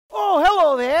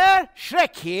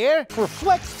Shrek here. For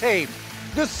Flex Tape,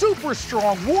 the super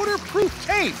strong waterproof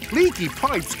tape. Leaky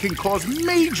pipes can cause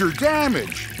major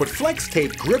damage, but Flex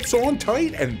Tape grips on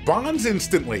tight and bonds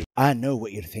instantly. I know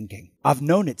what you're thinking. I've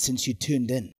known it since you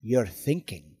tuned in. You're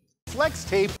thinking. Flex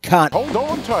Tape Can't hold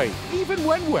on tight, even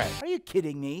when wet. Are you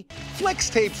kidding me? Flex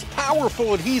Tape's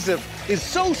powerful adhesive is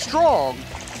so strong,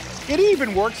 it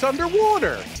even works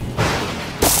underwater.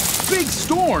 Big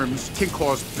storms can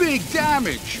cause big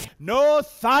damage. No,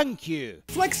 thank you.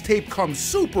 Flex Tape comes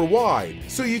super wide,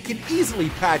 so you can easily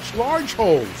patch large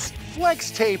holes.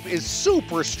 Flex Tape is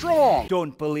super strong.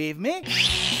 Don't believe me?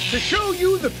 To show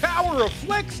you the power of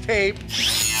Flex Tape,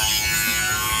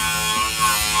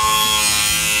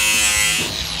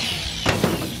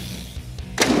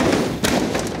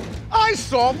 I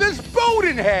sawed this boat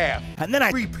in half. And then I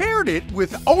repaired it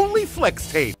with only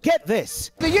Flex Tape. Get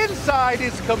this. The inside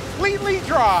is completely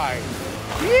dry.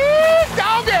 Yeah,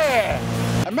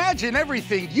 doggy! Imagine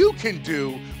everything you can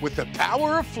do with the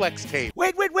power of Flex Tape.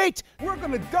 Wait. We're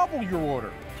gonna double your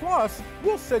order. Plus,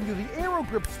 we'll send you the Aero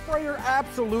Grip Sprayer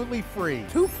absolutely free.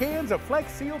 2 cans of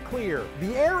Flex Seal Clear,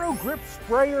 the Aero Grip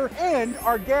Sprayer, and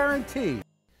our guarantee.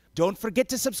 Don't forget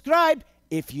to subscribe.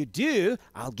 If you do,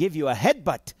 I'll give you a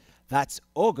headbutt. That's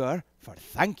ogre for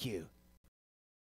thank you.